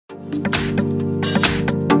Okay,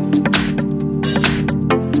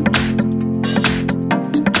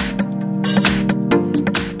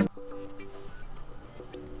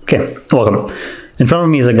 welcome. In front of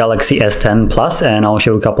me is a Galaxy S10 Plus, and I'll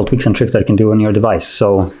show you a couple tweaks and tricks that you can do on your device.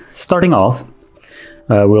 So starting off,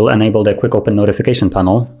 we'll enable the quick open notification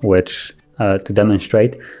panel, which to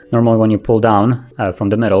demonstrate, normally when you pull down from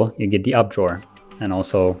the middle, you get the up drawer. And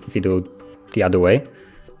also if you do the other way,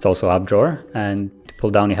 it's also up drawer. And to pull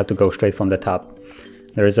down, you have to go straight from the top.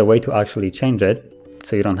 There is a way to actually change it,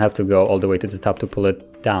 so you don't have to go all the way to the top to pull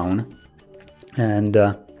it down. And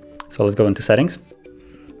so let's go into settings.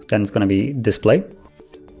 Then it's going to be display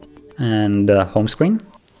and home screen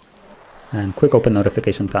and quick open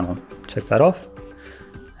notification panel. Check that off.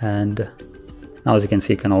 And now, as you can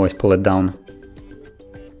see, you can always pull it down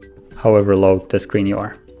however low the screen you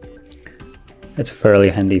are. It's a fairly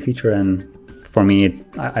handy feature, and for me,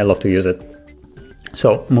 I love to use it.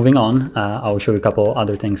 So moving on, I'll show you a couple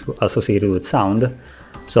other things associated with sound.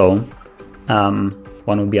 So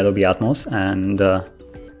one would be Adobe Atmos and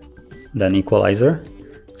then Equalizer.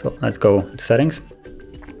 So let's go to settings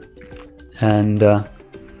and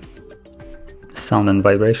sound and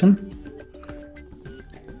vibration,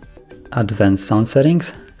 advanced sound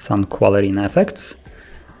settings, sound quality and effects,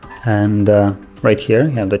 and right here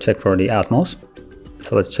you have the check for the Atmos.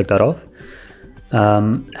 So let's check that off.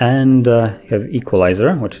 And you have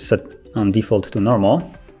Equalizer, which is set on default to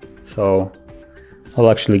normal. So I'll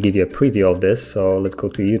actually give you a preview of this. So let's go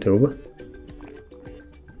to YouTube.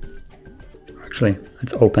 Actually,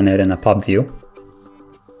 let's open it in a pop view.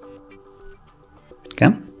 Okay.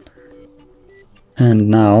 And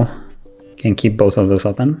now you can keep both of those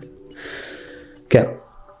open. Okay.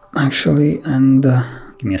 Actually, and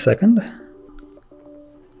give me a second.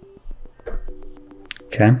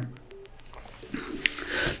 Okay.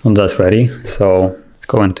 Well, that's ready. So let's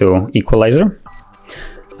go into Equalizer.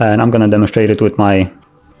 And I'm going to demonstrate it with my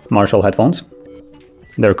Marshall headphones.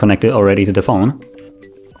 They're connected already to the phone.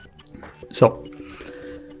 So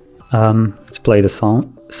let's play the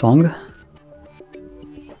song.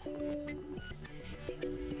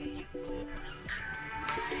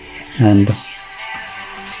 And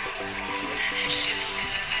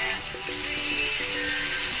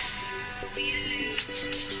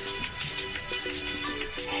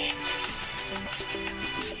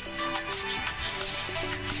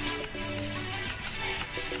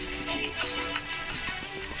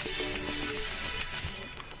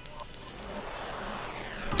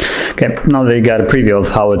okay, now that you got a preview of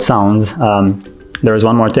how it sounds, there is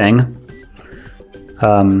one more thing.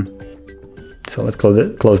 So let's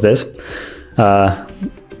close this.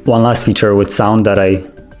 One last feature with sound that I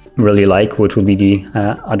really like, which would be the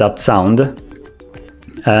Adapt Sound.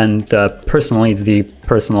 And personally, it's the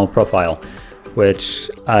personal profile, which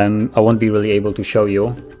I won't be really able to show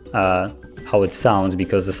you how it sounds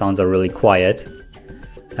because the sounds are really quiet.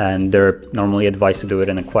 And they're normally advised to do it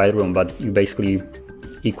in a quiet room, but you basically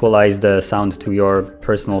equalize the sound to your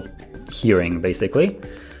personal hearing, basically.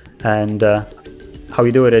 And how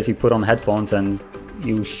you do it is you put on headphones, and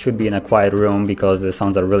you should be in a quiet room because the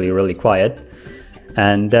sounds are really quiet.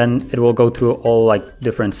 And then it will go through all like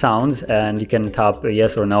different sounds, and you can tap a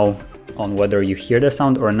yes or no on whether you hear the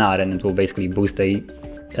sound or not, and it will basically boost the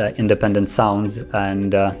independent sounds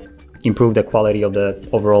and improve the quality of the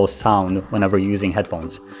overall sound whenever you're using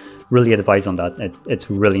headphones. Really advise on that. It's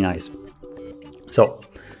really nice. So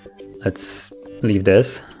let's leave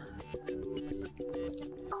this.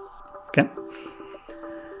 Okay.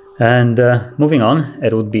 And moving on,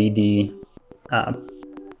 it would be the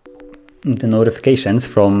notifications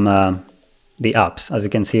from the apps. As you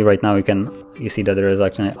can see right now, you see that there is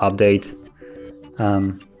actually an update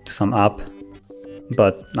to some app,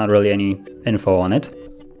 but not really any info on it.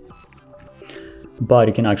 But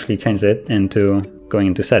you can actually change it into going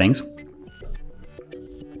into settings,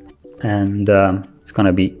 and it's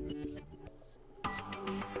gonna be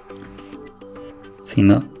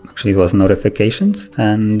actually it was notifications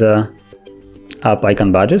and app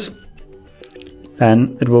icon badges,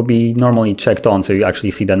 and it will be normally checked on, so you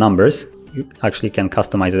actually see the numbers. You actually can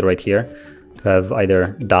customize it right here to have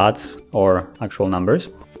either dots or actual numbers,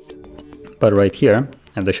 but right here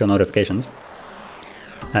I have the show notifications,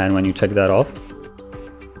 and when you check that off,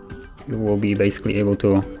 you will be basically able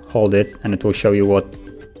to hold it and it will show you what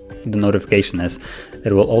the notification is.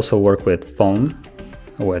 It will also work with phone,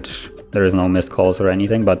 which there is no missed calls or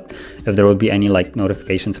anything, but if there would be any like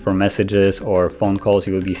notifications for messages or phone calls,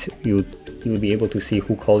 you would be able to see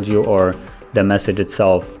who called you or the message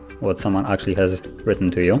itself, what someone actually has written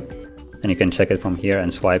to you, and you can check it from here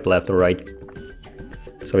and swipe left or right.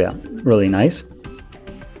 So yeah, really nice.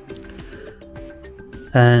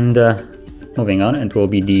 And moving on, it will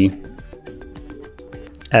be the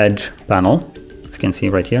Edge Panel, as you can see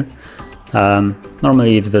right here.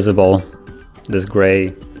 Normally it's visible, this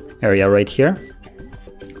gray area right here,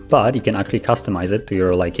 but you can actually customize it to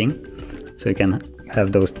your liking. So you can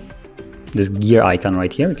have this gear icon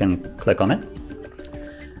right here, you can click on it.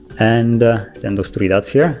 And then those 3 dots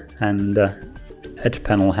here, and Edge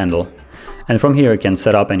Panel handle. And from here you can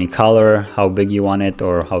set up any color, how big you want it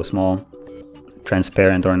or how small,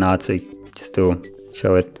 transparent or not, so just to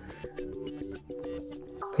show it.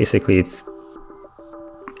 Basically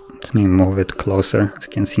let me move it closer, as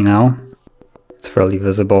you can see now. It's fairly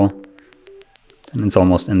visible, and it's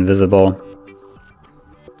almost invisible.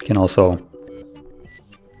 You can also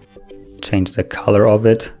change the color of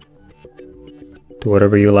it to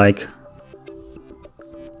whatever you like,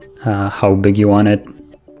 how big you want it,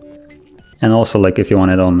 and also like if you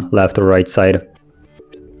want it on left or right side.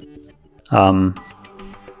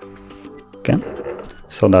 Okay,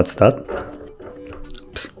 so that's that.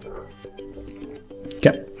 Oops.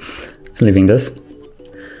 Okay, it's leaving this.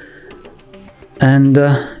 And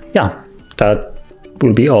yeah, that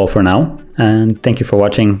will be all for now. And thank you for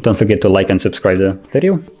watching. Don't forget to like and subscribe the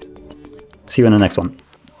video. See you in the next one.